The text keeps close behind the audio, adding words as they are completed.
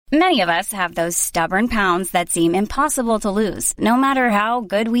Many of us have those stubborn pounds that seem impossible to lose, no matter how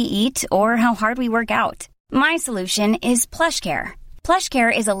good we eat or how hard we work out. My solution is PlushCare.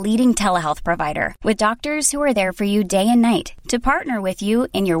 PlushCare is a leading telehealth provider with doctors who are there for you day and night to partner with you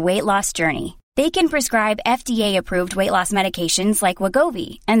in your weight loss journey. They can prescribe FDA-approved weight loss medications like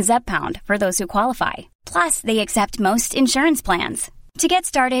Wegovy and Zepbound for those who qualify. Plus, they accept most insurance plans. To get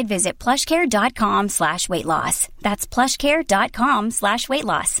started, visit plushcare.com/weightloss. That's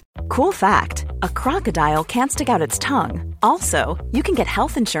plushcare.com/weightloss. Cool fact, a crocodile can't stick out its tongue. Also, you can get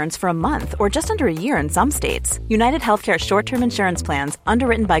health insurance for a month or just under a year in some states. United Healthcare short-term insurance plans,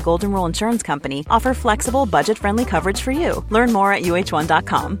 underwritten by Golden Rule Insurance Company, offer flexible, budget-friendly coverage for you. Learn more at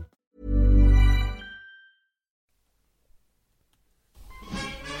uh1.com.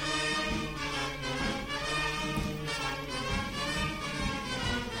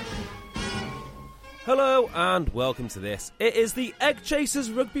 Hello and welcome to this. It is the Egg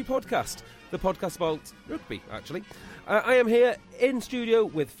Chasers Rugby Podcast, the podcast about rugby, actually. I am here in studio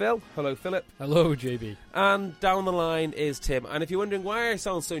with Phil. Hello, Philip. Hello, JB. And down the line is Tim. And if you're wondering why I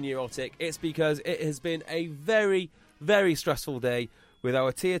sound so neurotic, it's because it has been a very, very stressful day with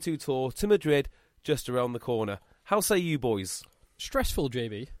our Tier 2 tour to Madrid just around the corner. How say you, boys? Stressful,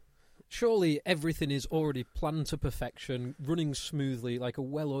 JB. Surely everything is already planned to perfection, running smoothly like a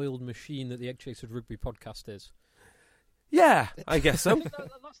well-oiled machine that the Egg Chasers Rugby Podcast is. Yeah, I guess so.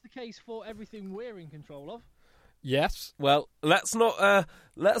 That's the case for everything we're in control of. Yes. Well, let's not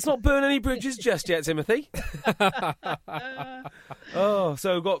burn any bridges just yet, Timothy.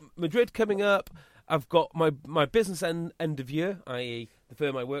 So we've got Madrid coming up. I've got my business end of year, i.e. the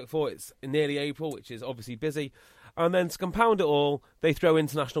firm I work for. It's in nearly April, which is obviously busy. And then to compound it all, they throw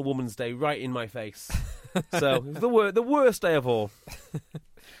International Women's Day right in my face. So it's the worst day of all.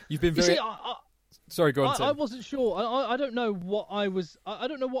 You've been very... Sorry, go on, Tim. I wasn't sure. I don't know what I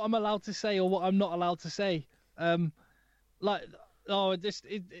don't know what I'm allowed to say or what I'm not allowed to say. There's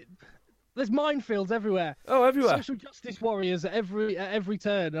minefields everywhere. Oh, everywhere. Social justice warriors at every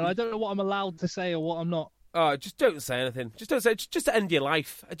turn, and I don't know what I'm allowed to say or what I'm not. Oh, just don't say anything. Just don't say. Just to end your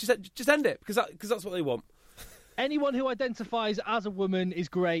life. Just end it because that's what they want. Anyone who identifies as a woman is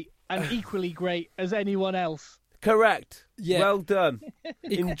great and equally great as anyone else. Correct. Yeah. Well done.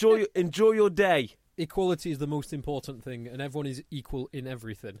 Enjoy your day. Equality is the most important thing, and everyone is equal in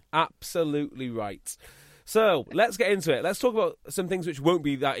everything. Absolutely right. So let's get into it. Let's talk about some things which won't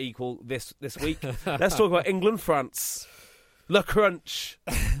be that equal this week. Let's talk about England, France. Le Crunch.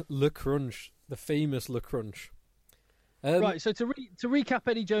 Le Crunch, the famous Le Crunch. Right. So to recap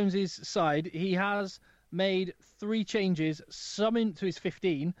Eddie Jones's side, he has made 3 changes, some into his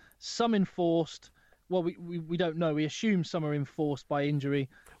 15, some enforced. Well, we don't know. We assume some are enforced by injury.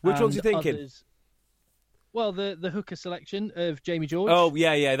 Which ones are you thinking? Others, well, the hooker selection of Jamie George. Oh,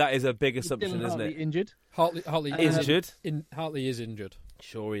 yeah, that is a big assumption, Dylan isn't Hartley it? Injured. Hartley is injured. Hartley is injured.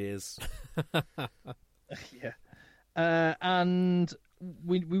 Sure he is. Yeah. And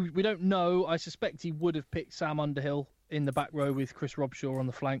we don't know. I suspect he would have picked Sam Underhill in the back row with Chris Robshaw on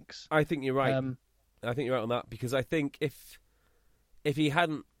the flanks. I think you're right. I think you're right on that, because I think if he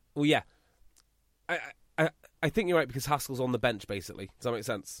hadn't, well, yeah, I think you're right, because Haskell's on the bench basically. Does that make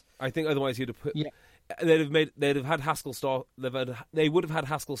sense? I think otherwise he'd have put. Yeah. They would have had Haskell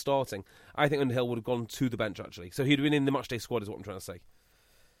starting. I think Underhill would have gone to the bench actually, so he'd have been in the matchday squad. Is what I'm trying to say.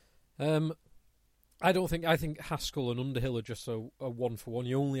 I think Haskell and Underhill are just a 1-for-1.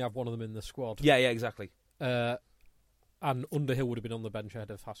 You only have one of them in the squad. Yeah, exactly. And Underhill would have been on the bench ahead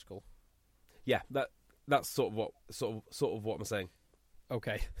of Haskell. Yeah, that's sort of what I'm saying.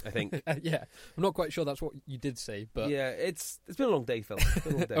 Okay, I think. Yeah, I'm not quite sure that's what you did say, but yeah, it's been a long day, Phil. It's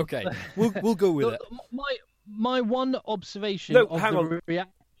been a long day. Okay, we'll go with it. My one observation of the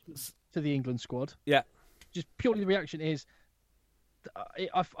reaction to the England squad, just purely the reaction, is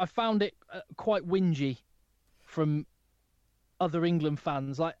I found it quite whingy from other England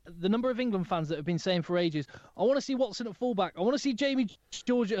fans. Like the number of England fans that have been saying for ages, I want to see Watson at fullback, I want to see Jamie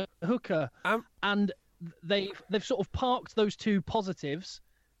George at hooker, and they've sort of parked those two positives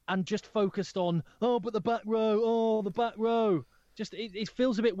and just focused on but the back row. Just it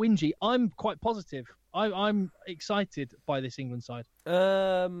feels a bit whingy. I'm quite positive. I'm excited by this England side.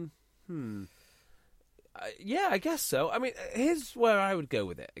 Yeah, I guess so. I mean, here's where I would go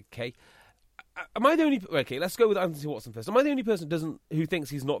with it. Okay, am I the only? Okay, let's go with Anthony Watson first. Am I the only person who thinks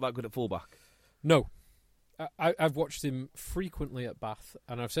he's not that good at fullback? No, I've watched him frequently at Bath,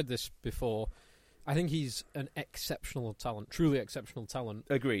 and I've said this before. I think he's an exceptional talent, truly exceptional talent.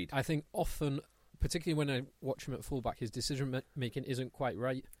 Agreed. I think often, particularly when I watch him at fullback, his decision making isn't quite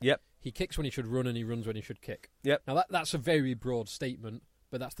right. Yep. He kicks when he should run, and he runs when he should kick. Yep. Now that's a very broad statement,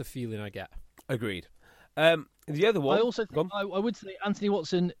 but that's the feeling I get. Agreed. The other one... I also think, I would say Anthony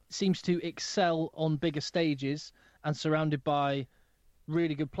Watson seems to excel on bigger stages and surrounded by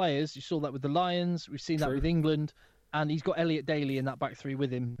really good players. You saw that with the Lions. We've seen that with England. And he's got Elliot Daly in that back three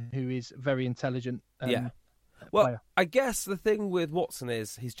with him, who is very intelligent. Well, player. I guess the thing with Watson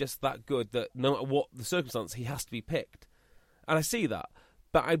is he's just that good that no matter what the circumstance, he has to be picked. And I see that.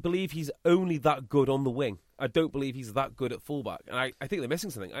 But I believe he's only that good on the wing. I don't believe he's that good at fullback. And I think they're missing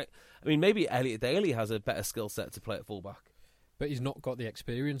something. I mean, maybe Elliot Daly has a better skill set to play at fullback. But he's not got the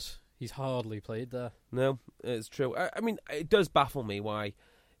experience. He's hardly played there. No, it's true. I mean, it does baffle me why,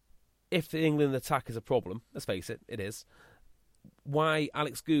 if the England attack is a problem, let's face it, it is, why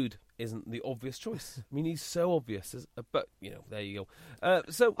Alex Good isn't the obvious choice. I mean, he's so obvious, but there you go.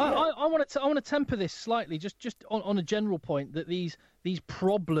 I want to temper this slightly, just on a general point that these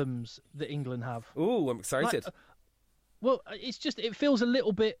problems that England have. Ooh, I'm excited. It feels a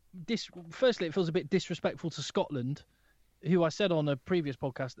little bit. Firstly, it feels a bit disrespectful to Scotland, who I said on a previous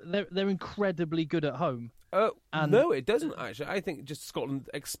podcast, they're incredibly good at home. No, it doesn't actually. I think just Scotland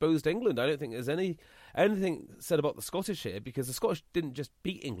exposed England. I don't think there's anything said about the Scottish here, because the Scottish didn't just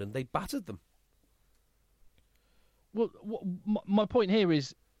beat England, they battered them. Well, my point here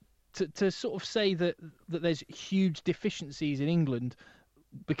is to sort of say that there's huge deficiencies in England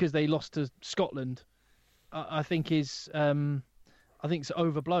because they lost to Scotland, I think is it's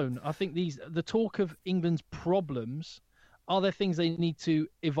overblown. I think the talk of England's problems, are there things they need to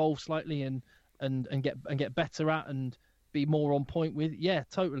evolve slightly and get better at and be more on point with? Yeah,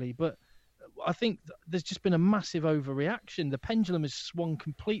 totally. But I think there's just been a massive overreaction. The pendulum has swung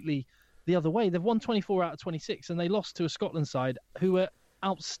completely the other way. They've won 24 out of 26 and they lost to a Scotland side who are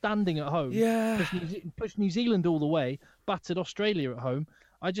outstanding at home. Yeah. Pushed New Zealand all the way, battered Australia at home.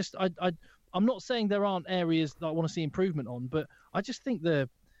 I'm not saying there aren't areas that I want to see improvement on, but I just think the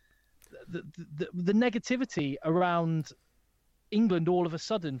negativity around England all of a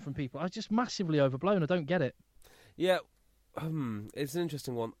sudden from people are just massively overblown. I don't get it. Yeah, it's an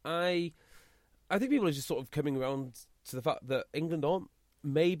interesting one. I think people are just sort of coming around to the fact that England aren't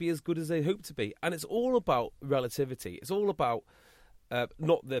maybe as good as they hope to be, and it's all about relativity. It's all about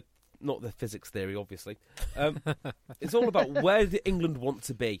not the physics theory, obviously. It's all about where did England want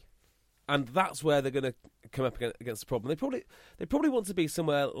to be, and that's where they're going to come up against the problem. They probably want to be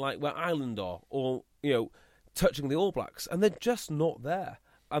somewhere like where Ireland are, or touching the All Blacks, and they're just not there.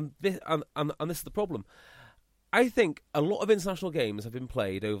 And this is the problem. I think a lot of international games have been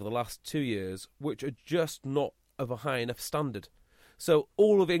played over the last 2 years which are just not of a high enough standard. So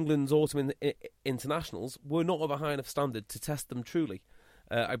all of England's autumn internationals were not of a high enough standard to test them truly.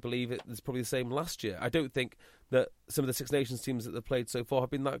 I believe it was probably the same last year. I don't think that some of the Six Nations teams that they've played so far have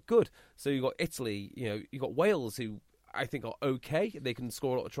been that good. So you've got Italy, you've got Wales, who I think are okay. They can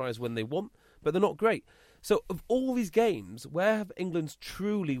score a lot of tries when they want, but they're not great. So of all these games, where have England's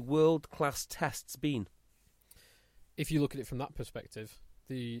truly world-class tests been? If you look at it from that perspective,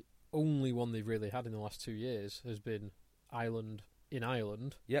 the only one they've really had in the last 2 years has been Ireland in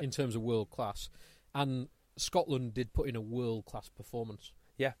Ireland, in terms of world-class. And Scotland did put in a world-class performance.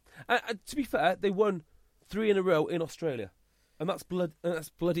 Yeah. And to be fair, they won 3 in a row in Australia. And that's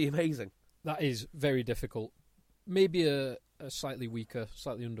bloody amazing. That is very difficult. Maybe a slightly weaker,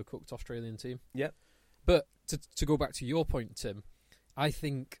 slightly undercooked Australian team. Yeah. But to go back to your point, Tim, I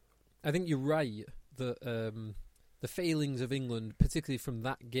think you're right that the failings of England, particularly from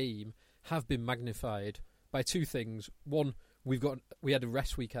that game, have been magnified by two things. One, we had a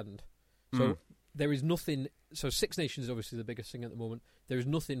rest weekend, so there is nothing. So Six Nations is obviously the biggest thing at the moment. There is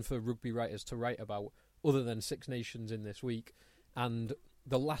nothing for rugby writers to write about other than Six Nations in this week, and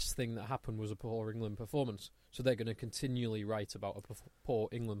the last thing that happened was a poor England performance. So they're going to continually write about a poor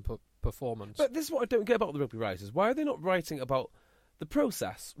England performance. But this is what I don't get about the rugby writers. Why are they not writing about the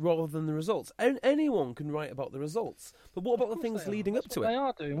process rather than the results? Anyone can write about the results. But what about the things leading up to it? They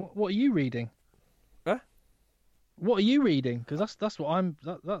are doing. What are you reading? Huh? What are you reading? Because that's what I'm.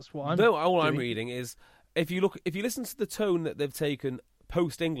 No, all doing. I'm reading is if you listen to the tone that they've taken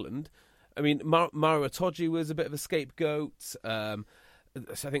post England. I mean, Mara Itoje was a bit of a scapegoat. I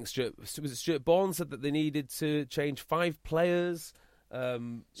think Stuart Bond said that they needed to change 5 players. It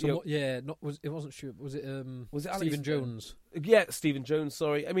wasn't Stuart. Was it Stephen Jones? Yeah, Stephen Jones.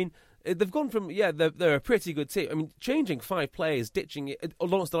 Sorry. I mean, they've gone from they're a pretty good team. I mean, changing 5 players, ditching it.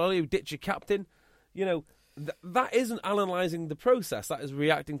 Lawrence Delalio, ditch your captain. That isn't analysing the process. That is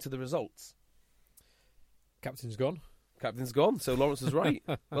reacting to the results. Captain's gone. So Lawrence is right.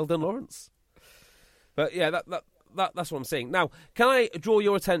 Well done, Lawrence. But yeah, that's what I'm saying. Now, can I draw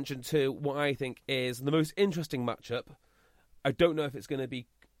your attention to what I think is the most interesting matchup I don't know if it's going to be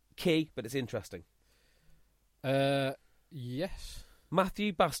key, but it's interesting. Yes.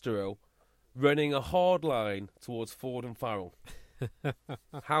 Matthew Bastareaud running a hard line towards Ford and Farrell.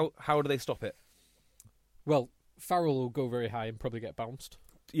 How do they stop it? Well, Farrell will go very high and probably get bounced.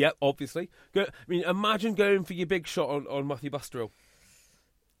 Yeah, obviously. Imagine going for your big shot on Matthew Bastareaud.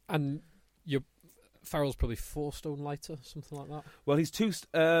 And Farrell's probably 4 stone lighter, something like that. Well, he's 2.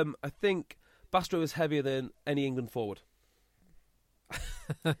 I think Bastareaud is heavier than any England forward.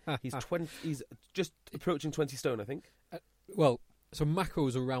 He's just approaching 20 stone, I think. So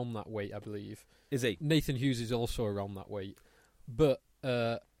Mako's around that weight, I believe. Is he? Nathan Hughes is also around that weight, but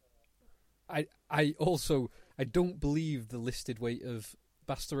I don't believe the listed weight of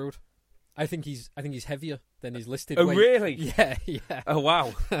Bastareaud. I think he's heavier than his listed weight. Oh, really? Yeah. Oh,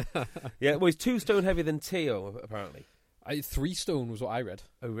 wow. Yeah, well, he's 2 stone heavier than Theo, apparently. 3 stone was what I read.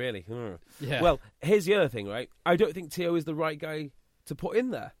 Oh, really? Yeah. Well, here's the other thing, right? I don't think Theo is the right guy to put in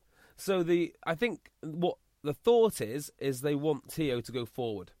there. So I think what the thought is they want Theo to go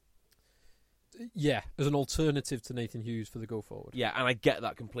forward. Yeah, as an alternative to Nathan Hughes for the go forward. Yeah, and I get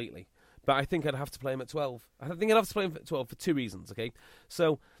that completely. But I think I'd have to play him at 12. I think I'd have to play him at 12 for 2 reasons, okay?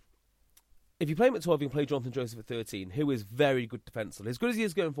 So, if you play him at 12, you can play Jonathan Joseph at 13, who is very good defensively. As good as he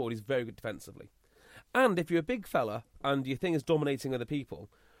is going forward, he's very good defensively. And if you're a big fella and your thing is dominating other people,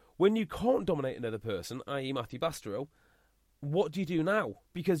 when you can't dominate another person, i.e. Matthew Bastareaud, what do you do now?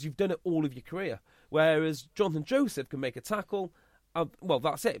 Because you've done it all of your career. Whereas Jonathan Joseph can make a tackle. Well,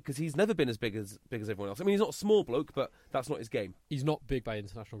 that's it, because he's never been as big as everyone else. I mean, he's not a small bloke, but that's not his game. He's not big by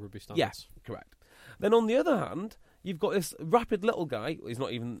international rugby standards. Yes, correct. Then on the other hand, you've got this rapid little guy. He's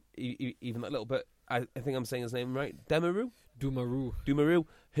not even that little, but I think I'm saying his name right. Dumaru,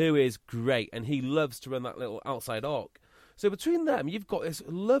 who is great, and he loves to run that little outside arc. So between them, you've got this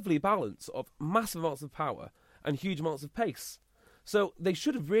lovely balance of massive amounts of power and huge amounts of pace. So they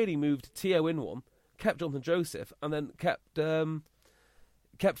should have really moved Theo in one, kept Jonathan Joseph, and then kept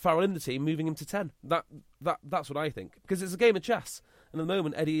Farrell in the team, moving him to 10. That's what I think. Because it's a game of chess. And at the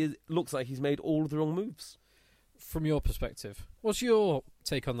moment, Eddie looks like he's made all of the wrong moves. From your perspective, what's your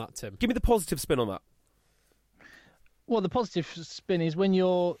take on that, Tim? Give me the positive spin on that. Well, the positive spin is when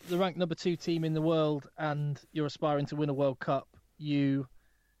you're the ranked number 2 team in the world and you're aspiring to win a World Cup, you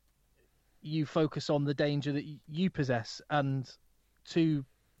focus on the danger that you possess, and 2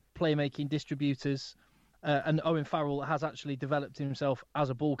 playmaking distributors. And Owen Farrell has actually developed himself as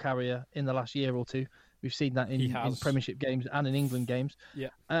a ball carrier in the last year or 2. We've seen that in Premiership games and in England games. Yeah.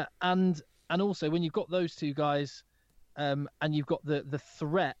 And also when you've got those 2 guys, and you've got the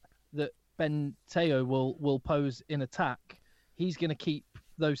threat that Ben Teo will pose in attack, he's going to keep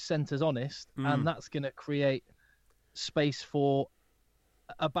those centres honest, and that's going to create space for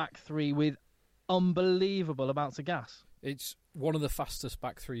a back 3 with unbelievable amounts of gas. It's one of the fastest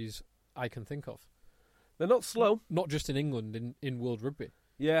back 3s I can think of. They're not slow. Not just in England, in world rugby.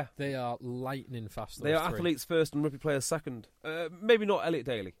 Yeah. They are lightning fast. They are 3 athletes first and rugby players second. Maybe not Elliot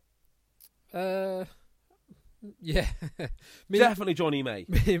Daly. Yeah. Definitely Johnny May.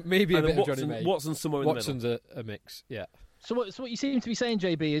 Maybe a bit of Johnny May. Watson's somewhere in the middle. Watson's a mix, yeah. So what you seem to be saying,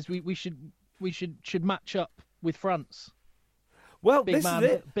 JB, is we should match up with France. Well, big this man,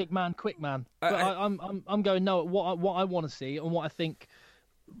 is it. Big man, quick man. But I'm going no. What I want to see, and what I think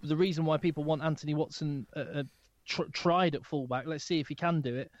the reason why people want Anthony Watson tried at fullback, let's see if he can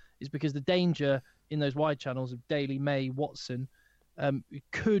do it, is because the danger in those wide channels of Daly, May, Watson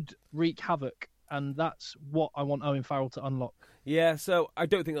could wreak havoc, and that's what I want Owen Farrell to unlock. Yeah, so I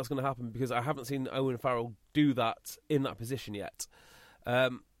don't think that's going to happen because I haven't seen Owen Farrell do that in that position yet.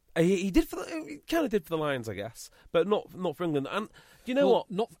 He kind of did for the Lions, I guess, but not for England. And do you know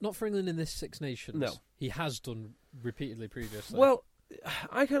what? Not for England in this Six Nations. No, he has done repeatedly previously. Well,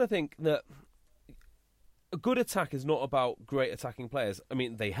 I kind of think that a good attack is not about great attacking players. I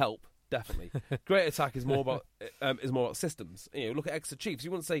mean, they help definitely. Great attack is more about systems. You know, look at Exeter Chiefs.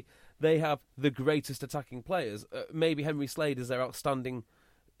 You wouldn't say they have the greatest attacking players. Maybe Henry Slade is their outstanding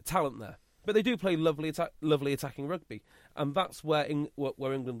talent there. But they do play lovely attacking rugby, and that's where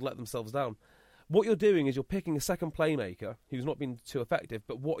England let themselves down. What you're doing is you're picking a second playmaker who's not been too effective,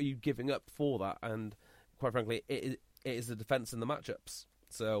 but what are you giving up for that? And quite frankly, it is the defence in the matchups.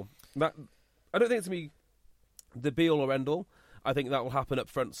 So that I don't think it's going to be the be-all or end-all. I think that will happen up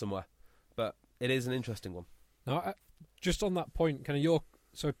front somewhere, but it is an interesting one. Now, just on that point,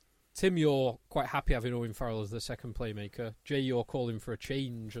 Tim, you're quite happy having Owen Farrell as the second playmaker. Jay, you're calling for a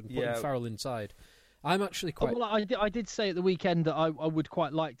change and putting Farrell inside. I'm actually quite... Well, I did say at the weekend that I would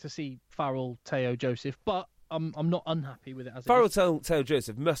quite like to see Farrell, Teo, Joseph, but I'm not unhappy with it as Farrell, it is. Teo,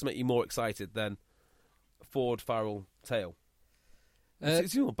 Joseph must make you more excited than Ford, Farrell, Teo.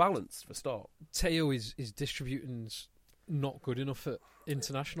 It's more balanced for a start. Teo is distributing not good enough at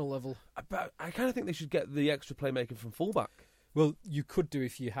international level. But I kind of think they should get the extra playmaker from fullback. Well, you could do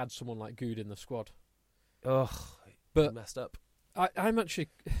if you had someone like Good in the squad. Ugh, but messed up.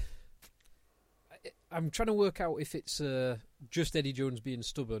 I'm trying to work out if it's just Eddie Jones being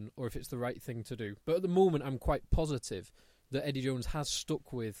stubborn or if it's the right thing to do. But at the moment, I'm quite positive that Eddie Jones has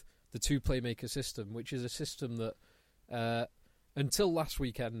stuck with the two playmaker system, which is a system that, until last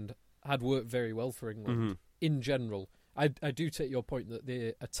weekend, had worked very well for England in general. I do take your point that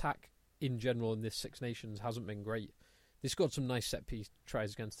the attack in general in this Six Nations hasn't been great. They scored some nice set-piece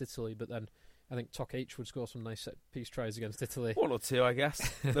tries against Italy, but then I think Tok H would score some nice set-piece tries against Italy. One or two, I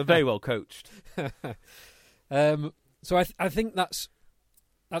guess. They're very well coached. So I think that's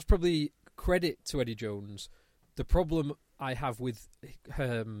probably credit to Eddie Jones. The problem I have with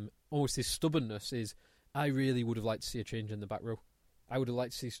almost his stubbornness is I really would have liked to see a change in the back row. I would have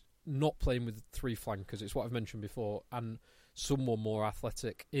liked to see not playing with three flankers, it's what I've mentioned before, and someone more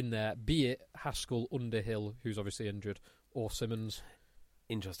athletic in there, be it Haskell, Underhill, who's obviously injured, or Simmons.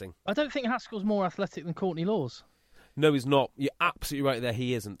 Interesting. I don't think Haskell's more athletic than Courtney Laws. No, he's not. You're absolutely right there,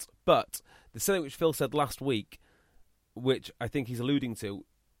 he isn't. But there's something which Phil said last week, which I think he's alluding to,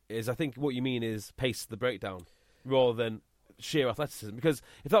 is I think what you mean is pace the breakdown, rather than sheer athleticism. Because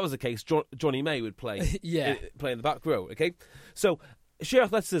if that was the case, Johnny May would play play in the back row, okay? So sheer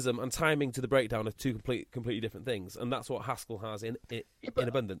athleticism and timing to the breakdown are two completely different things, and that's what Haskell has in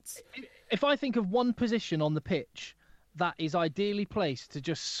abundance. If I think of one position on the pitch that is ideally placed to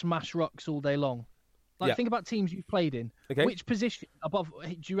just smash rucks all day long, think about teams you've played in. Okay. Which position above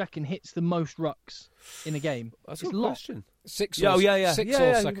do you reckon hits the most rucks in a game? That's a good question. Six or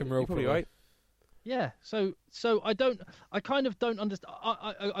second row, you're probably right. Yeah, so I kind of don't understand.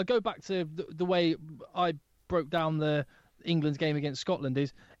 I go back to the way I broke down the England's game against Scotland.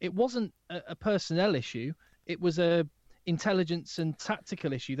 Is it wasn't a personnel issue, it was a intelligence and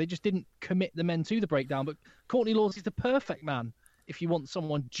tactical issue. They just didn't commit the men to the breakdown. But Courtney Laws is the perfect man if you want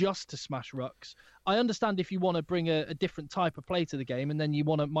someone just to smash rucks. I understand if you want to bring a different type of play to the game, and then you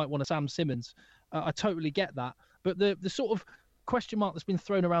might want a Sam Simmons. I totally get that. But the sort of question mark that's been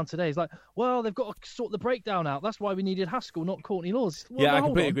thrown around today is like, well, they've got to sort the breakdown out. That's why we needed Haskell, not Courtney Laws. Well, I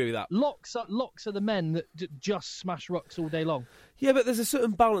completely agree with that. Locks are the men that just smash rucks all day long. Yeah, but there's a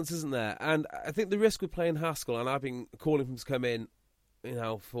certain balance, isn't there? And I think the risk with playing Haskell, and I've been calling him to come in,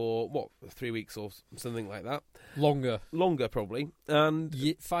 for 3 weeks or something like that. Longer probably. And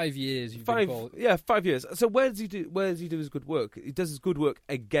 5 years. 5 years. So where does he do his good work? He does his good work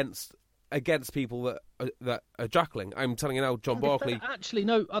against people that are jackling. I'm telling you now, John Barkley. Actually,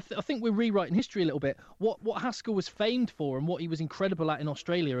 no. I think we're rewriting history a little bit. What Haskell was famed for, and what he was incredible at in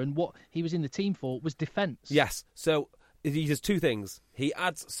Australia, and what he was in the team for, was defence. Yes. So he does two things. He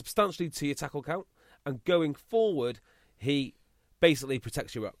adds substantially to your tackle count, and going forward, he basically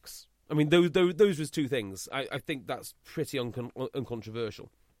protects your rucks. I mean, those was two things. I think that's pretty uncontroversial.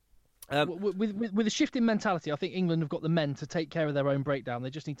 With a shift in mentality, I think England have got the men to take care of their own breakdown.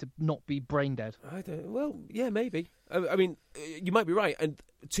 They just need to not be brain dead. Maybe. I mean, you might be right. And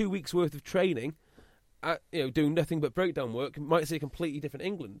 2 weeks worth of training, doing nothing but breakdown work, might see a completely different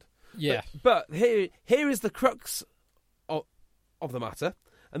England. Yeah. But here is the crux of the matter,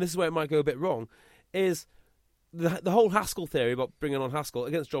 and this is where it might go a bit wrong, is the whole Haskell theory about bringing on Haskell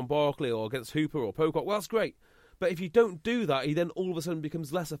against John Barkley or against Hooper or Pocock. Well, that's great. But if you don't do that, he then all of a sudden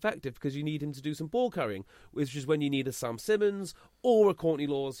becomes less effective because you need him to do some ball carrying, which is when you need a Sam Simmons or a Courtney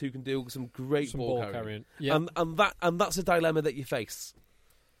Laws who can do some great ball carrying. Yep. And that's a dilemma that you face.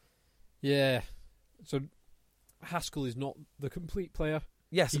 Yeah. So Haskell is not the complete player.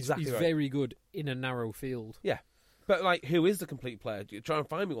 Yes, he's right. very good in a narrow field. Yeah. But, who is the complete player? You try and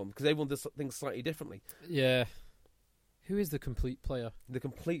find me one, because everyone does things slightly differently. Yeah. Who is the complete player? The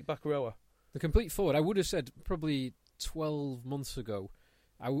complete back rower. The complete forward. I would have said probably 12 months ago,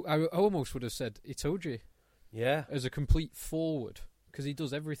 I almost would have said Itoje. Yeah. As a complete forward, because he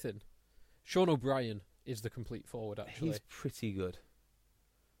does everything. Sean O'Brien is the complete forward, actually. He's pretty good.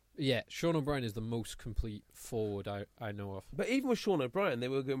 Yeah, Sean O'Brien is the most complete forward I know of. But even with Sean O'Brien, they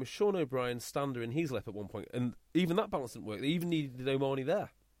were going with Sean O'Brien, Stander and Heaslip at one point, and even that balance didn't work. They even needed Omani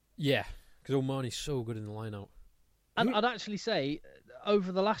there. Yeah, because Omani's so good in the line-out. And I'd actually say,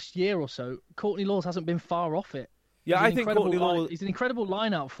 over the last year or so, Courtney Laws hasn't been far off it. Yeah, I think Courtney Laws... He's an incredible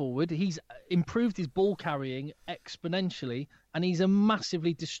line-out forward. He's improved his ball carrying exponentially, and he's a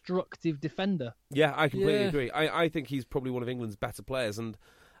massively destructive defender. Yeah, I completely agree. I think he's probably one of England's better players, and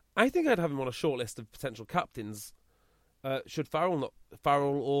I think I'd have him on a short list of potential captains should Farrell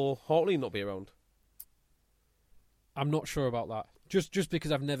or Hartley not be around. I'm not sure about that. Just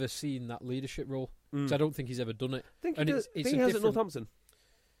because I've never seen that leadership role. So I don't think he's ever done it. I think he has at Northampton.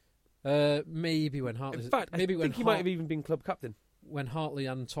 Maybe when Hartley... In fact, I think he might have even been club captain. When Hartley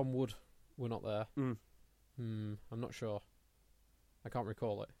and Tom Wood were not there. Mm. I'm not sure. I can't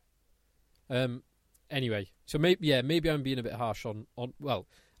recall it. Anyway, so maybe I'm being a bit harsh on. Well,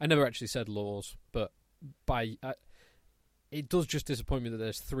 I never actually said Laws, but it does just disappoint me that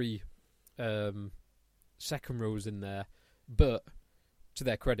there's 3 second rows in there. But to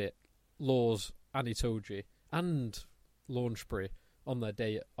their credit, Laws, Anitoji, and Launchbury on their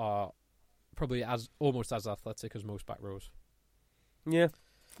day are probably almost as athletic as most back rows. Yeah.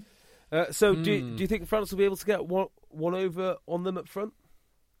 So do you think France will be able to get one over on them up front?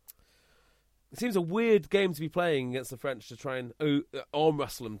 It seems a weird game to be playing against the French to try and arm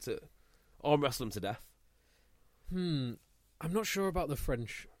wrestle them to death. I'm not sure about the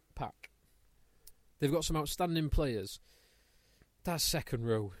French pack. They've got some outstanding players. That second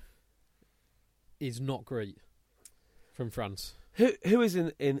row is not great from France. Who is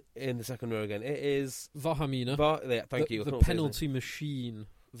in the second row again? It is Vahamina. Thank you. The penalty machine,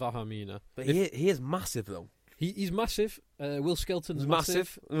 Vahamina. But he is massive though. He's massive. Will Skelton's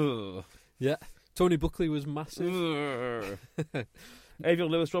massive. Yeah. Tony Buckley was massive.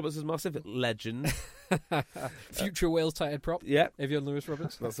 Avion Lewis-Roberts is massive. Legend. Future Wales tight head prop. Yeah. Avion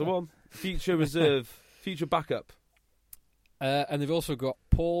Lewis-Roberts. That's the one. Future reserve. Future backup. And they've also got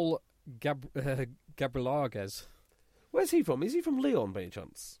Paul Gabrielages. Where's he from? Is he from Lyon by any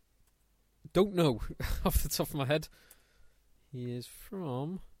chance? Don't know off the top of my head. He is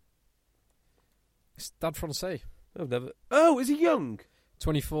from Stade Francais. Oh, is he young?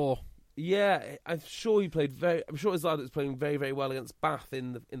 24. Yeah, I'm sure he played I'm sure his lad is playing very, very well against Bath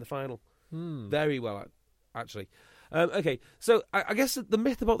in the final. Very well, actually. Okay, so I guess the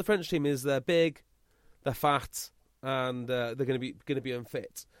myth about the French team is they're big, they're fat, and they're going to be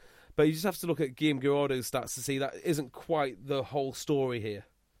unfit. But you just have to look at Guillaume Girardot's stats to see that isn't quite the whole story here.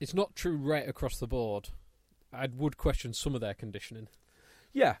 It's not true right across the board. I would question some of their conditioning.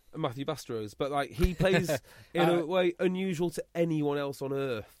 Yeah, Matthew Bastereau's, but he plays in a way unusual to anyone else on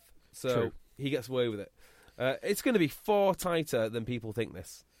earth. So True. He gets away with it. It's going to be far tighter than people think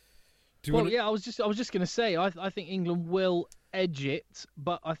this. I was just going to say, I think England will edge it,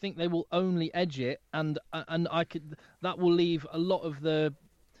 but I think they will only edge it, and that will leave a lot of the.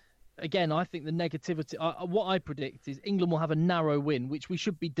 Again, I think the negativity. What I predict is England will have a narrow win, which we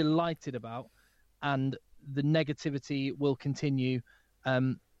should be delighted about, and the negativity will continue.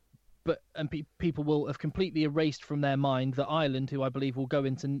 People will have completely erased from their mind that Ireland, who I believe will go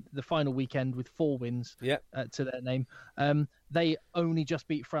into the final weekend with 4 wins to their name, they only just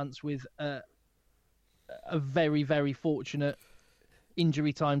beat France with a very, very fortunate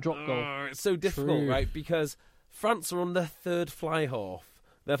injury time drop goal. It's so difficult, right? Because France are on their 3rd fly half.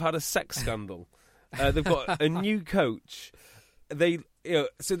 They've had a sex scandal. They've got a new coach. So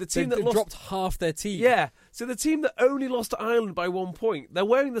the team that dropped half their team. Yeah. So the team that only lost to Ireland by 1 point, they're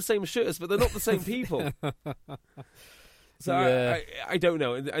wearing the same shirts, but they're not the same people. So yeah. I don't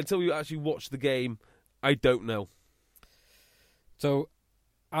know. Until you actually watch the game, I don't know. So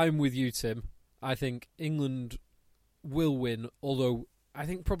I'm with you, Tim. I think England will win, although I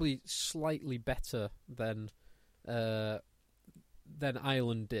think probably slightly better than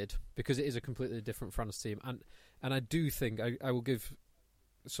Ireland did, because it is a completely different France team. And I do think I will give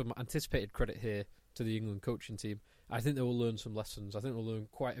some anticipated credit here to the England coaching team. I think they will learn some lessons. I think they'll learn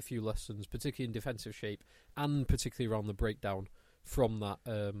quite a few lessons, particularly in defensive shape and particularly around the breakdown from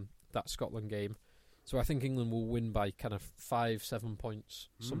that Scotland game. So I think England will win by kind of 5-7 points,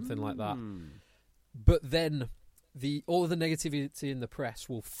 something like that. But then all of the negativity in the press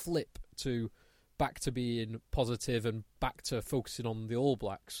will flip back to being positive and back to focusing on the All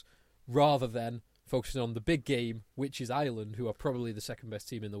Blacks rather than focusing on the big game, which is Ireland, who are probably the second best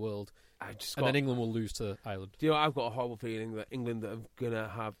team in the world. Then England will lose to Ireland. Do you know, I've got a horrible feeling that England are going to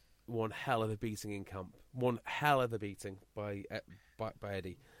have one hell of a beating in camp. One hell of a beating by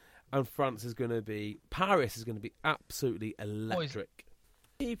Eddie. And Paris is going to be absolutely electric.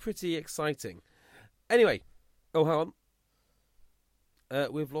 Pretty exciting. Anyway, hang on.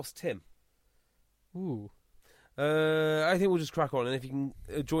 We've lost Tim. Ooh. I think we'll just crack on, and if you can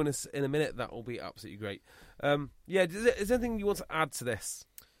join us in a minute, that will be absolutely great. Is there anything you want to add to this?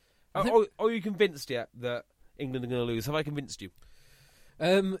 Are you convinced yet that England are going to lose? Have I convinced you?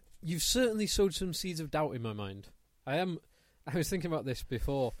 You've certainly sowed some seeds of doubt in my mind. I was thinking about this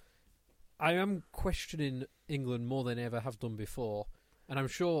before. I am questioning England more than I ever have done before, And I'm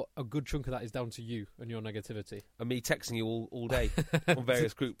sure a good chunk of that is down to you and your negativity. And me texting you all day on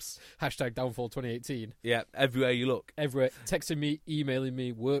various groups. Hashtag Downfall 2018. Yeah, everywhere you look. Everywhere. Texting me, emailing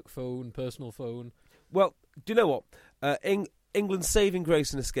me, work phone, personal phone. Well, do you know what? England's saving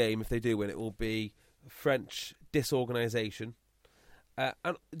grace in this game, if they do win, it will be French disorganisation.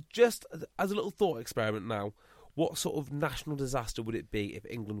 And just as a little thought experiment now, what sort of national disaster would it be if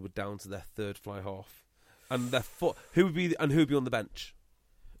England were down to their third fly half? And who would be on the bench?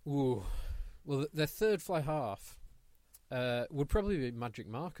 Ooh, well, their third fly half would probably be Magic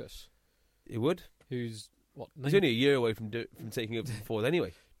Marcus. It would. Who's what? He's only a year away from taking over the forward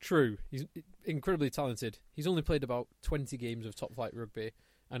anyway. True, he's incredibly talented. He's only played about 20 games of top flight rugby,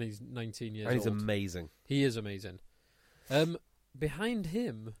 and he's 19 years old. And he's amazing. He is amazing. Behind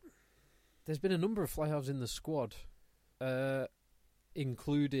him, there's been a number of fly halves in the squad,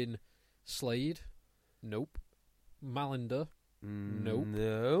 including Slade. Nope. Malinder. Nope.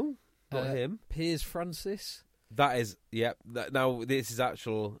 No, not him. Piers Francis. That is, yeah. Now this is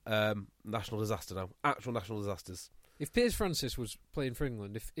actual national disaster. Now, actual national disasters. If Piers Francis was playing for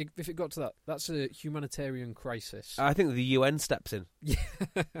England, if it got to that, that's a humanitarian crisis. I think the UN steps in. Yeah.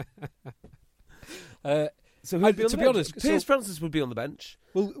 So who'd be on the bench? be honest, Piers Francis would be on the bench.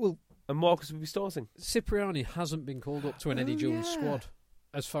 Well, and Marcus would be starting. Cipriani hasn't been called up to an Eddie Jones squad,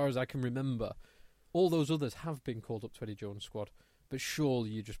 as far as I can remember. All those others have been called up to Eddie Jones' squad, but surely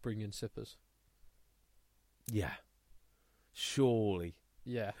you just bring in Sippers. Yeah. Surely.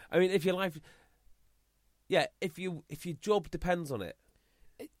 Yeah. I mean, if your job depends on it.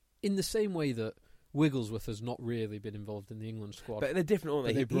 In the same way that Wigglesworth has not really been involved in the England squad. But in a different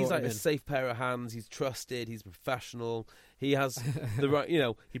way. He's like a safe pair of hands, he's trusted, he's professional, he has the right,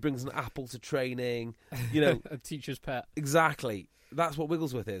 he brings an apple to training, a teacher's pet. Exactly. That's what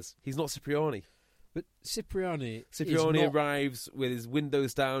Wigglesworth is. He's not Cipriani. But Cipriani arrives with his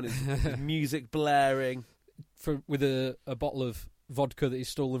windows down, his music blaring. With a bottle of vodka that he's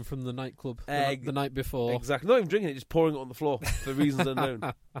stolen from the nightclub the night before. Exactly. Not even drinking it, just pouring it on the floor for reasons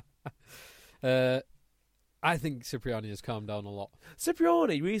unknown. I think Cipriani has calmed down a lot.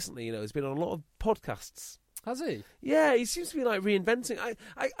 Cipriani recently, has been on a lot of podcasts. Has he? Yeah, he seems to be like reinventing.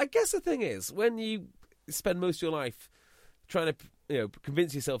 I guess the thing is, when you spend most of your life trying to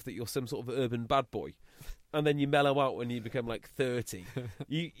convince yourself that you're some sort of urban bad boy, and then you mellow out when you become like 30,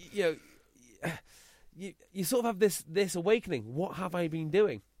 you sort of have this awakening. What have I been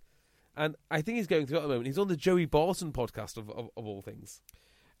doing? And I think he's going through it at the moment. He's on the Joey Barton podcast of all things.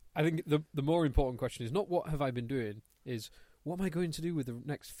 I think the more important question is not what have I been doing, is what am I going to do with the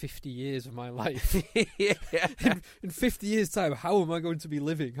next 50 years of my life? In 50 years' time, how am I going to be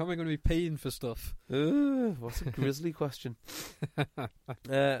living? How am I going to be paying for stuff? What a grisly question.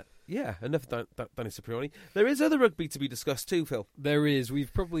 Enough Danny Cipriani. There is other rugby to be discussed too, Phil. There is.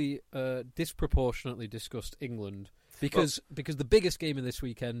 We've probably disproportionately discussed England because the biggest game of this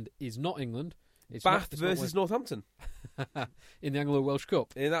weekend is not England. It's Bath versus Northampton. In the Anglo-Welsh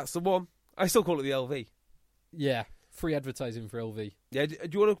Cup. Yeah, that's the one. I still call it the LV. Yeah, free advertising for LV. Yeah, do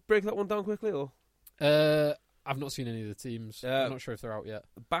you want to break that one down quickly? Or I've not seen any of the teams. I'm not sure if they're out yet.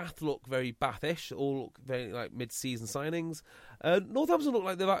 Bath look very Bathish. All look very like mid-season signings. Northampton look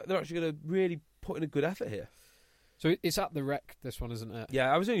like they're actually going to really put in a good effort here. So it's at the Rec, this one, isn't it?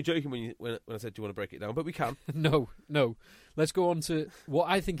 Yeah, I was only joking when I said, do you want to break it down? But we can. No. Let's go on to what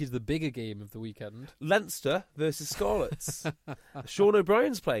I think is the bigger game of the weekend. Leinster versus Scarlets. Sean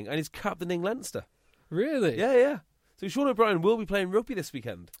O'Brien's playing, and he's captaining Leinster. Really? Yeah. So Sean O'Brien will be playing rugby this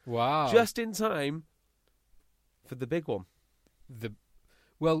weekend. Wow. Just in time for the big one.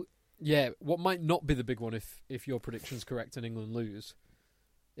 What might not be the big one if your prediction's correct and England lose,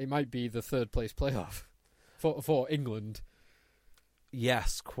 it might be the third place playoff. For England.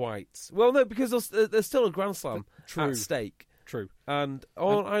 Yes, quite. Well, no, because there's still a Grand Slam at stake. True. And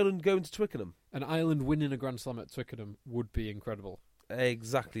Ireland going to Twickenham. An Ireland winning a Grand Slam at Twickenham would be incredible.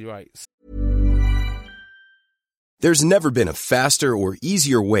 Exactly right. There's never been a faster or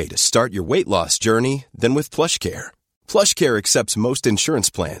easier way to start your weight loss journey than with PlushCare. PlushCare accepts most insurance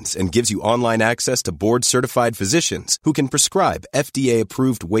plans and gives you online access to board-certified physicians who can prescribe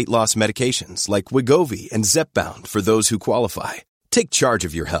FDA-approved weight loss medications like Wegovy and Zepbound for those who qualify. Take charge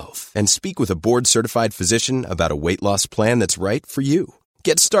of your health and speak with a board-certified physician about a weight loss plan that's right for you.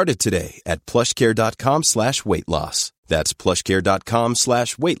 Get started today at plushcare.com/weightloss. That's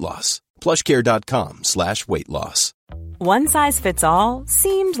plushcare.com/weightloss. plushcare.com/weightloss. One size fits all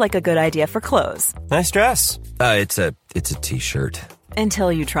seemed like a good idea for clothes. Nice dress. It's a t-shirt.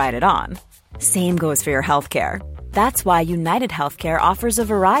 Until you tried it on. Same goes for your healthcare. That's why United Healthcare offers a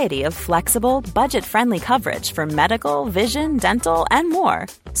variety of flexible, budget-friendly coverage for medical, vision, dental, and more.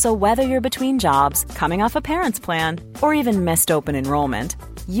 So whether you're between jobs, coming off a parent's plan, or even missed open enrollment,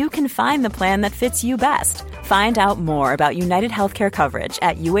 you can find the plan that fits you best. Find out more about United Healthcare coverage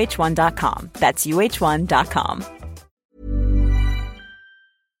at uh1.com. That's uh1.com.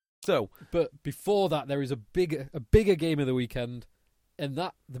 But before that, there is a bigger game of the weekend, and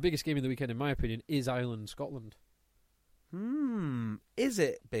the biggest game of the weekend, in my opinion, is Ireland-Scotland. Is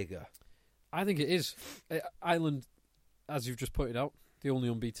it bigger? I think it is. Ireland, as you've just pointed out, the only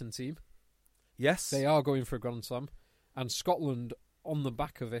unbeaten team. Yes. They are going for a Grand Slam. And Scotland on the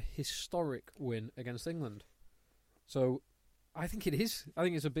back of a historic win against England. So I think it is. I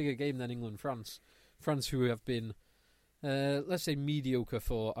think it's a bigger game than England-France. France, who have been, let's say, mediocre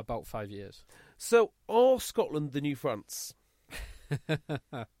for about 5 years. So are Scotland the new France?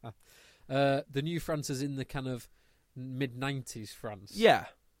 The new France is in the kind of mid-90s France. Yeah.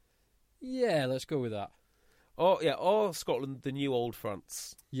 Yeah, let's go with that. Oh, yeah. Are Scotland the new old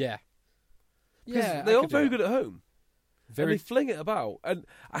France? Yeah. Yeah, they are very good at home. And they fling it about. And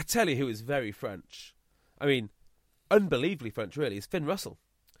I tell you who is very French. I mean, unbelievably French, really, is Finn Russell.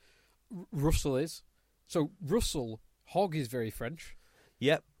 Russell is. So, Hogg is very French.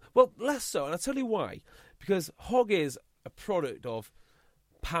 Yep. Well, less so, and I'll tell you why. Because Hogg is a product of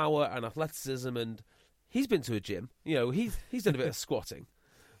power and athleticism, and he's been to a gym. You know, he's done a bit of squatting.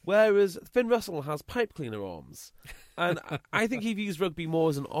 Whereas Finn Russell has pipe cleaner arms. And I think he views rugby more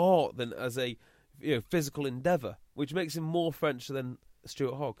as an art than as a physical endeavour, which makes him more French than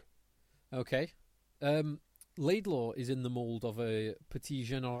Stuart Hogg. Okay. Laidlaw is in the mould of a petit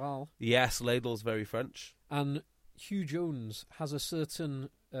général. Yes, Laidlaw's very French. And Hugh Jones has a certain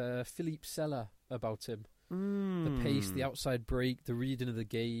Philippe Sella about him. The pace, the outside break, the reading of the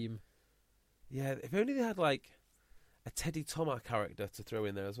game. Yeah, if only they had like a Teddy Thomas character to throw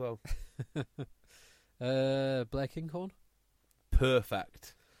in there as well. Blair Kinghorn?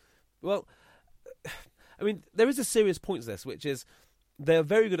 Perfect. Well, I mean, there is a serious point to this, which is they're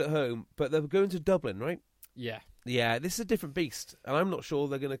very good at home, but they're going to Dublin, right? Yeah. Yeah, this is a different beast, and I'm not sure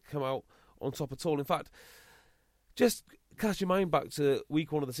they're going to come out on top at all. In fact, just cast your mind back to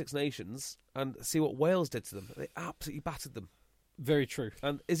week 1 of the Six Nations and see what Wales did to them. They absolutely battered them. Very true.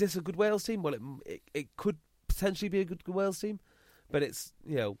 And is this a good Wales team? Well, it could potentially be a good Wales team, but it's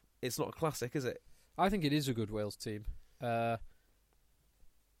it's not a classic, is it? I think it is a good Wales team. I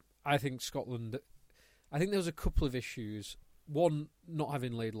think Scotland. I think there was a couple of issues. One, not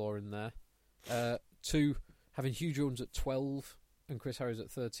having Laidlaw in there. Two, having Hugh Jones at 12 and Chris Harris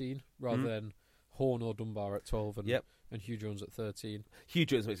at 13, rather than Horn or Dunbar at 12 and Hugh Jones at 13. Hugh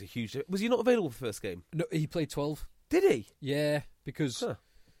Jones makes a huge difference. Was he not available for the first game? No, he played 12. Did he? Yeah, because so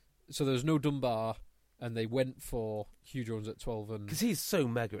there was no Dunbar, and they went for Hugh Jones at 12. Because he's so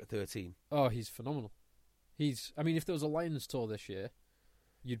mega at 13. Oh, he's phenomenal. I mean, if there was a Lions tour this year,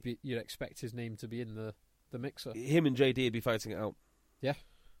 you'd expect his name to be in the mixer. Him and JD would be fighting it out. Yeah.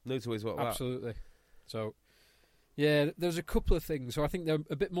 No two ways about that. Absolutely. So, yeah, there's a couple of things. So I think they're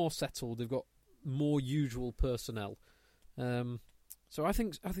a bit more settled. They've got more usual personnel. So I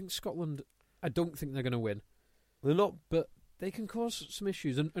think Scotland, I don't think they're going to win. They're not, but they can cause some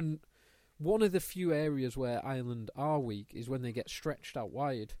issues. And one of the few areas where Ireland are weak is when they get stretched out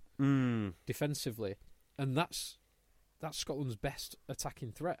wide defensively. And that's Scotland's best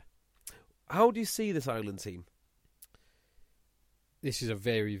attacking threat. How do you see this Ireland team? This is a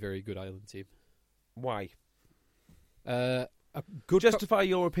very, very good Ireland team. Why? Justify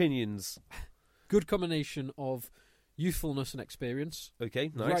your opinions. Good combination of youthfulness and experience.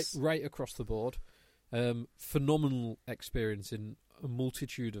 Okay, nice. Right across the board. Phenomenal experience in a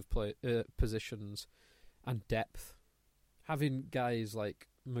multitude of positions and depth. Having guys like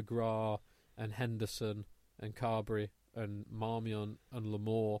McGrath and Henderson and Carberry and Marmion and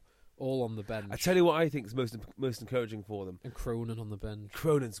Lamore all on the bench. I tell you what I think is most encouraging for them. And Cronin on the bench.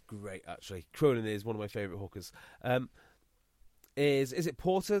 Cronin's great, actually. Cronin is one of my favourite hookers. Is it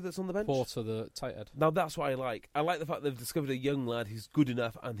Porter that's on the bench? Porter, the tight head. Now that's what I like. I like the fact they've discovered a young lad who's good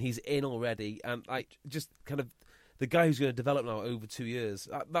enough and he's in already, and just kind of the guy who's going to develop now over 2 years.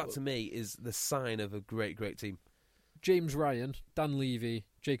 That to me is the sign of a great, great team. James Ryan, Dan Levy,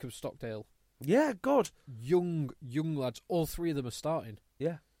 Jacob Stockdale. Yeah, God. Young lads. All three of them are starting.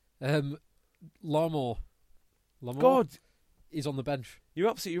 Yeah. Lamore God is on the bench. You're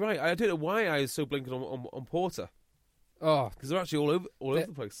absolutely right. I don't know why I was so blinking on Porter. Oh, because they're actually all over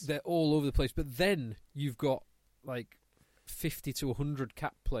the place. They're all over the place. But then you've got like 50 to 100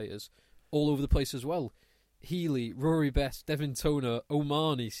 cap players all over the place as well. Healy, Rory Best, Devin Toner,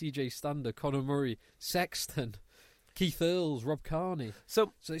 Omani, CJ Stander, Conor Murray, Sexton. Keith Earls, Rob Carney.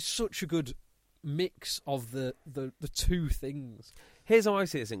 So it's such a good mix of the two things. Here's how I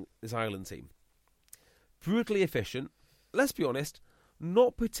see this Ireland team. Brutally efficient. Let's be honest,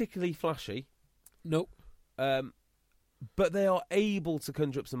 not particularly flashy. Nope. But they are able to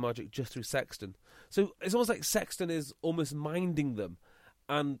conjure up some magic just through Sexton. So it's almost like Sexton is almost minding them.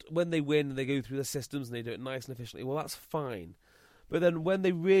 And when they win, they go through the systems and they do it nice and efficiently. Well, that's fine. But then when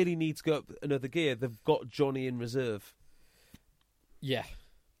they really need to go up another gear, they've got Johnny in reserve. Yeah.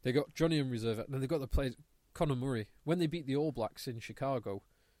 They got Johnny in reserve. And then they've got the player, Conor Murray. When they beat the All Blacks in Chicago,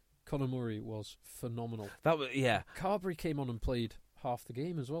 Conor Murray was phenomenal. Carberry came on and played half the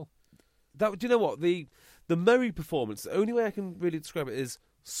game as well. Do you know what? The Murray performance, the only way I can really describe it is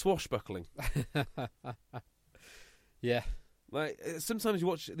swashbuckling. Yeah. Like, sometimes you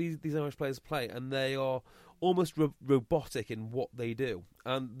watch these Irish players play and they are almost robotic in what they do.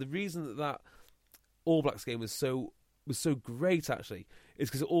 And the reason that All Blacks game was so great, actually, is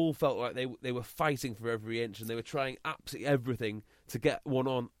because it all felt like they were fighting for every inch and they were trying absolutely everything to get one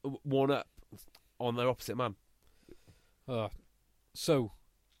up on their opposite man. So,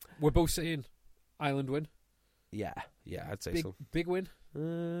 we're both saying Ireland win? Yeah, I'd say so. Big win?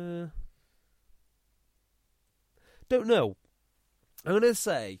 Don't know. I'm going to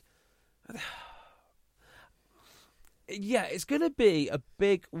say... Yeah, it's going to be a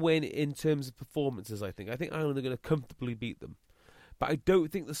big win in terms of performances, I think. I think Ireland are going to comfortably beat them. But I don't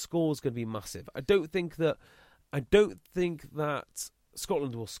think the score's going to be massive. I don't think that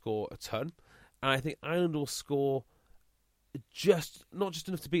Scotland will score a ton. And I think Ireland will score not just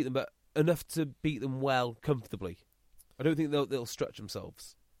enough to beat them, but enough to beat them well, comfortably. I don't think they'll stretch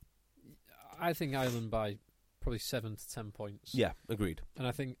themselves. I think Ireland by probably 7 to 10 points. Yeah, agreed. And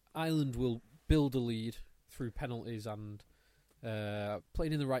I think Ireland will build a lead through penalties and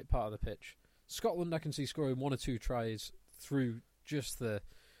playing in the right part of the pitch. Scotland, I can see scoring 1 or 2 tries through just the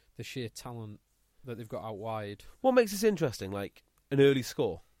sheer talent that they've got out wide. What makes this interesting? Like an early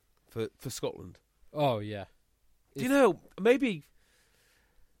score for Scotland. Oh yeah. Do you know, maybe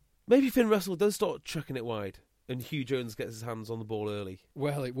Finn Russell does start chucking it wide and Hugh Jones gets his hands on the ball early.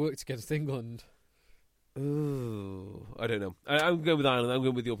 Well, it worked against England. Ooh, I don't know. I'm going with Ireland. I'm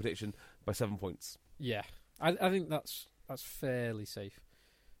going with your prediction by 7 points. Yeah, I think that's fairly safe.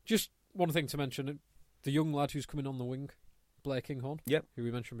 Just one thing to mention, the young lad who's coming on the wing, Blair Kinghorn, who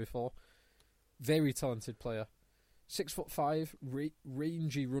we mentioned before, very talented player. 6'5",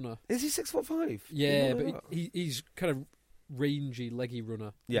 rangy runner. Is he 6'5"? Yeah, but he's kind of rangy, leggy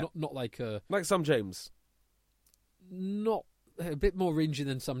runner. Yeah, not like Sam James. Not a bit more rangy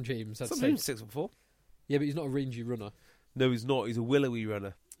than Sam James. I'd say. James 6'4". Yeah, but he's not a rangy runner. No, he's not. He's a willowy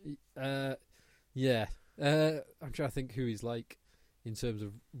runner. Yeah. I'm trying to think who he's like in terms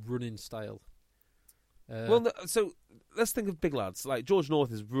of running style. So let's think of big lads. Like George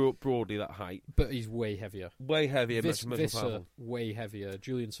North is broadly that height. But he's way heavier. Way heavier. Much Visser, way heavier.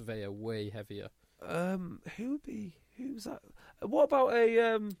 Julian Surveyor, way heavier. Who's that? What about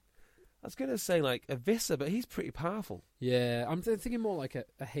I was going to say like a Visser, but he's pretty powerful. Yeah, I'm thinking more like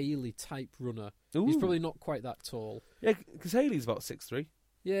a Haley type runner. Ooh. He's probably not quite that tall. Yeah, because Haley's about 6'3".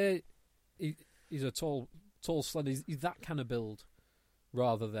 Yeah, he's a tall, slender. He's that kind of build,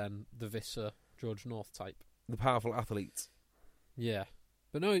 rather than the Visser, George North type. The powerful athlete. Yeah,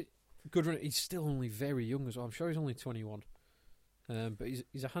 but no, good runner. He's still only very young as well. I'm sure he's only 21. But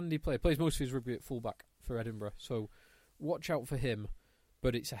he's a handy player. Plays most of his rugby at fullback for Edinburgh. So watch out for him.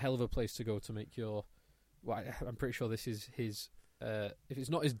 But it's a hell of a place to go to make your... Well, I'm pretty sure this is his... if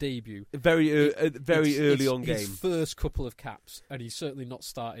it's not his debut... Very early on game. His first couple of caps. And he's certainly not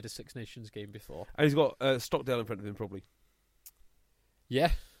started a Six Nations game before. And he's got Stockdale in front of him, probably.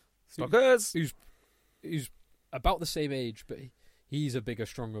 Yeah. Stockers! Who's about the same age, but he's a bigger,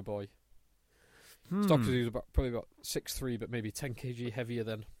 stronger boy. Stockers, who's probably about 6'3", but maybe 10 kg heavier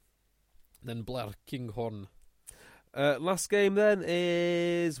than Blair Kinghorn. Last game then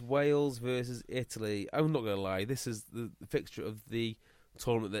is Wales versus Italy. I'm not going to lie, this is the fixture of the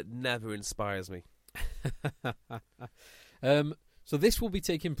tournament that never inspires me. So this will be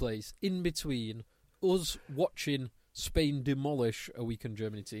taking place in between us watching Spain demolish a weakened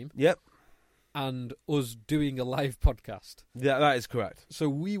Germany team. Yep. And us doing a live podcast. Yeah, that is correct. So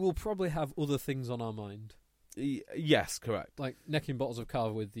we will probably have other things on our mind. Yes, correct. Like necking bottles of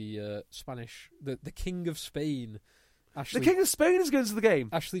cava with the Spanish, the King of Spain. The King of Spain is going to the game.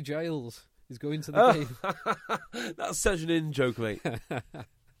 Ashley Giles is going to the game. That's such an in-joke, mate.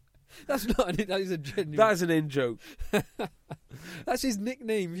 That's not that is a genuine... That is an in-joke. That's his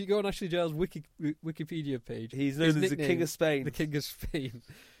nickname. If you go on Ashley Giles' Wikipedia page... He's known as the King of Spain. The King of Spain.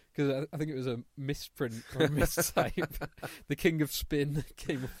 because I think it was a misprint or a mistype. The King of Spin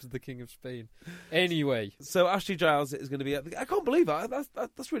came up as the King of Spain. Anyway, so Ashley Giles is going to be. I can't believe that.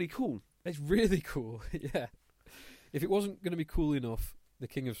 That's really cool. It's really cool. Yeah. If it wasn't going to be cool enough, the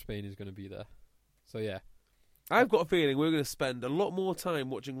King of Spain is going to be there. So yeah, I've got a feeling we're going to spend a lot more time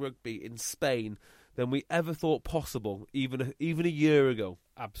watching rugby in Spain than we ever thought possible, even a year ago.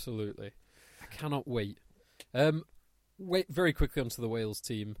 Absolutely. I cannot wait. Wait very quickly onto the Wales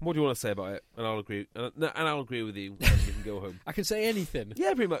team. What do you want to say about it? And I'll agree. And I'll agree with you. And we can go home. I can say anything.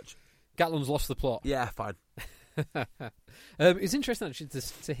 Yeah, pretty much. Gatland's lost the plot. Yeah, fine. It's interesting actually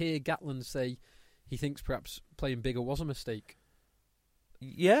to hear Gatland say he thinks perhaps playing bigger was a mistake.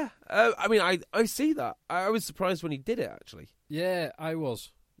 Yeah, I mean, I see that. I was surprised when he did it, actually. Yeah, I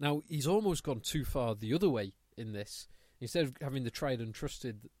was. Now, he's almost gone too far the other way in this. Instead of having the tried and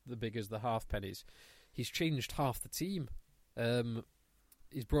trusted, the biggers, the halfpennies, he's changed half the team.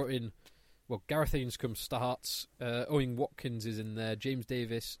 He's brought in, Gareth Ainscombe starts, Owen Watkins is in there, James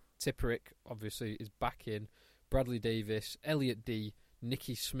Davis, Tipperick, obviously, is back in, Bradley Davis, Elliot D,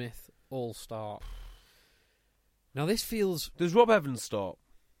 Nicky Smith, all start. Now this feels... Does Rob Evans start?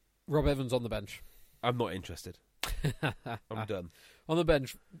 Rob Evans on the bench. I'm not interested. I'm done. On the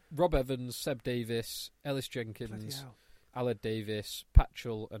bench, Rob Evans, Seb Davis, Ellis Jenkins, Aled Davis,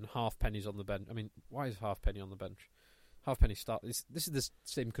 Patchell and Halfpenny's on the bench. I mean, why is Halfpenny on the bench? Halfpenny start. This is the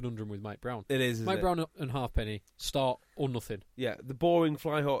same conundrum with Mike Brown. It is, Mike Brown and Halfpenny start or nothing. Yeah, the boring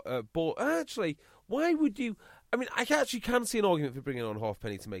fly-hot ball. Actually, why would you... I mean, I actually can see an argument for bringing on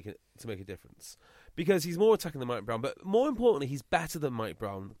Halfpenny to make a difference. Because he's more attacking than Mike Brown. But more importantly, he's better than Mike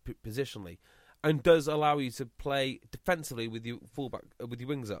Brown positionally. And does allow you to play defensively with your fullback, with your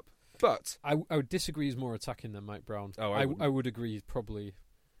wings up. But I would disagree he's more attacking than Mike Brown. Oh, I would agree probably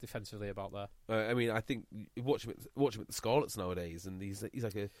defensively about that. I mean, I think you watch him at the Scarlets nowadays, and he's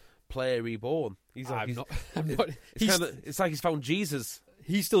like a player reborn. It's like he's found Jesus.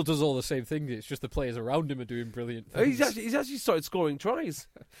 He still does all the same things. It's just the players around him are doing brilliant things. He's actually started scoring tries.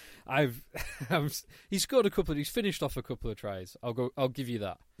 He's scored a couple. He's finished off a couple of tries. I'll give you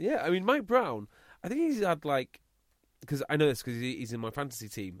that. Yeah, I mean, Mike Brown. I think he's had because I know this because he's in my fantasy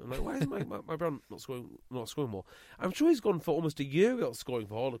team. I'm like, why is Mike Brown not scoring more? I'm sure he's gone for almost a year without scoring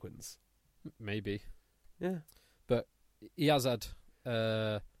for Harlequins. Maybe. Yeah, but he has had.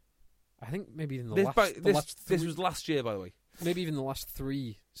 I think maybe in this was last year, by the way. Maybe even the last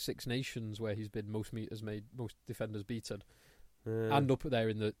 3 Six Nations where he's been most meters made, most defenders beaten, and up there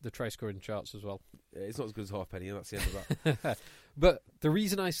in the try scoring charts as well. Yeah, it's not as good as Halfpenny, and that's the end of that. But the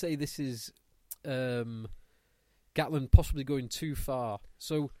reason I say this is Gatland possibly going too far.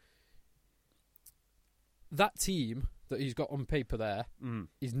 So that team that he's got on paper there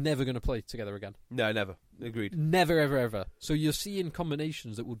is never going to play together again. No, never. Agreed. Never, ever, ever. So you're seeing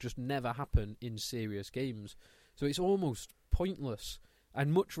combinations that will just never happen in serious games. So it's almost pointless. I'd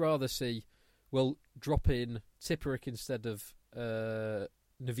much rather see, drop in Tipperick instead of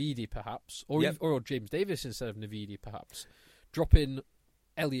Navidi, perhaps, or James Davis instead of Navidi, perhaps. Drop in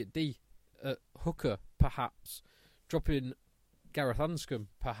Elliot D, hooker, perhaps. Drop in Gareth Anscombe,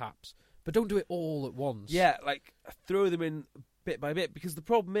 perhaps. But don't do it all at once. Yeah, throw them in bit by bit, because the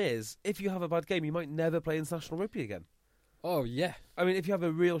problem is, if you have a bad game, you might never play international rugby again. Oh, yeah. I mean, if you have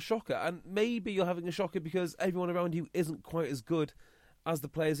a real shocker, and maybe you're having a shocker because everyone around you isn't quite as good as the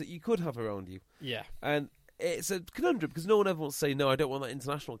players that you could have around you. Yeah. And it's a conundrum because no one ever wants to say, no, I don't want that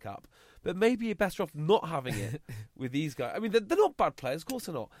international cap. But maybe you're better off not having it with these guys. I mean, they're not bad players, of course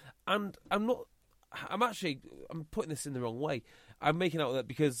they're not. And I'm putting this in the wrong way. I'm making out that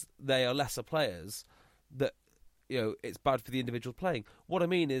because they are lesser players, that it's bad for the individual playing. What I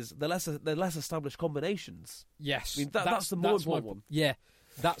mean is they're less established combinations. Yes, I mean, that's the more important one. Yeah,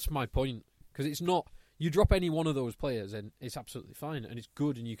 that's my point. Because it's not, you drop any one of those players and it's absolutely fine and it's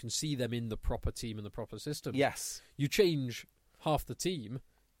good and you can see them in the proper team and the proper system. Yes. You change half the team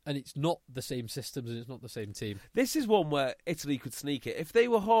and it's not the same systems and it's not the same team. This is one where Italy could sneak it. If they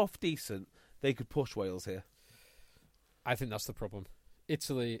were half decent, they could push Wales here. I think that's the problem.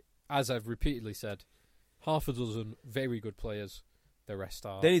 Italy, as I've repeatedly said, half a dozen very good players. The rest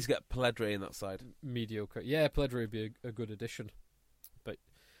are... They need to get Pelledre in that side. Mediocre. Yeah, Pelledre would be a good addition. But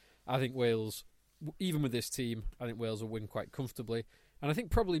I think Wales, even with this team, I think Wales will win quite comfortably. And I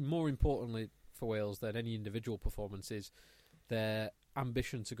think probably more importantly for Wales than any individual performance is their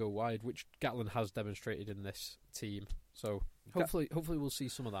ambition to go wide, which Gatland has demonstrated in this team. So hopefully we'll see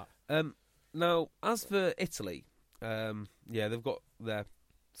some of that. Now, as for Italy, they've got their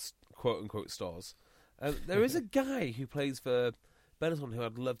quote-unquote stars. There is a guy who plays for Benetton who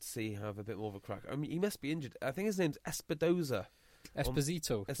I'd love to see have a bit more of a crack. I mean, he must be injured. I think his name's Espinosa.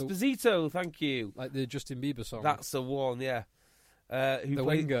 Esposito, thank you. Like the Justin Bieber song. That's the one, yeah. The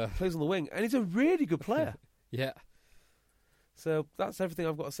winger. Plays on the wing, and he's a really good player. Yeah. So that's everything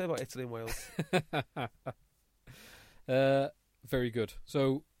I've got to say about Italy and Wales. Very good.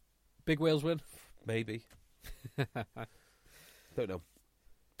 So, big Wales win? Maybe. Don't know.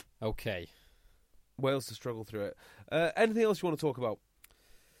 Okay. Wales to struggle through it. Anything else you want to talk about?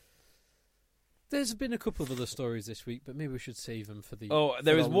 There's been a couple of other stories this week, but maybe we should save them for the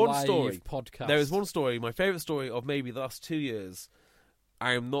there is one live story podcast. There is one story, my favourite story of maybe the last 2 years.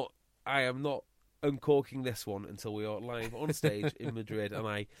 I am not uncorking this one until we are live on stage in Madrid, and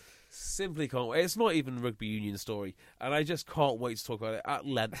I simply can't wait. It's not even a rugby union story, and I just can't wait to talk about it at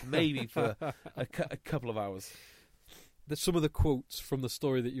length, maybe for a couple of hours. Some of the quotes from the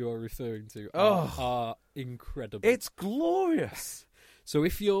story that you are referring to are incredible. It's glorious. So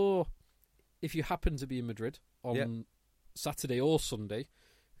if you happen to be in Madrid on Saturday or Sunday,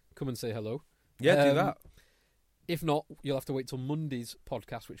 come and say hello. Yeah, do that. If not, you'll have to wait till Monday's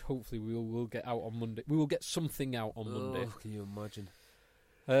podcast, which hopefully we will get out on Monday. We will get something out on Monday. Can you imagine?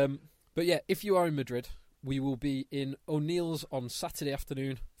 But yeah, if you are in Madrid, we will be in O'Neill's on Saturday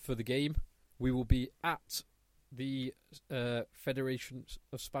afternoon for the game. We will be at the Federation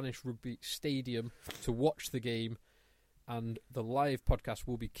of Spanish Rugby Stadium to watch the game, and the live podcast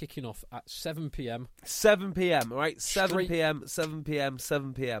will be kicking off at 7 p.m. 7 p.m, right? 7 p.m, 7 p.m,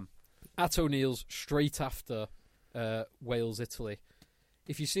 7 p.m. At O'Neill's, straight after Wales-Italy.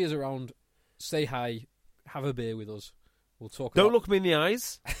 If you see us around, say hi, have a beer with us. We'll talk. Don't look me in the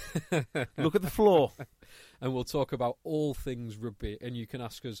eyes. Look at the floor. And we'll talk about all things rugby, and you can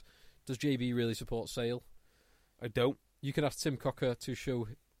ask us, does JB really support Sale? I don't. You can ask Tim Cocker to show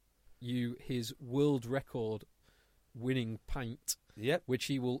you his world record winning pint, which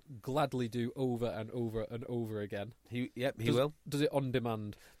he will gladly do over and over and over again. He will. Does it on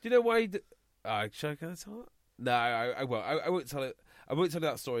demand? Do you know why? Can I tell it? No, I won't. I won't tell it. I won't tell you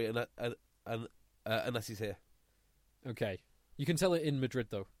that story unless he's here. Okay. You can tell it in Madrid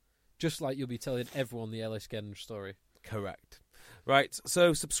though, just like you'll be telling everyone the Ellis Genge story. Correct. Right,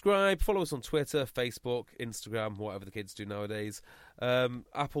 so subscribe, follow us on Twitter, Facebook, Instagram, whatever the kids do nowadays.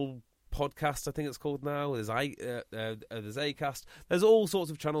 Apple Podcast, I think it's called now. There's Acast. There's all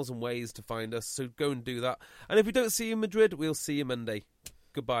sorts of channels and ways to find us, so go and do that. And if we don't see you in Madrid, we'll see you Monday.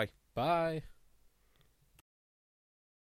 Goodbye. Bye.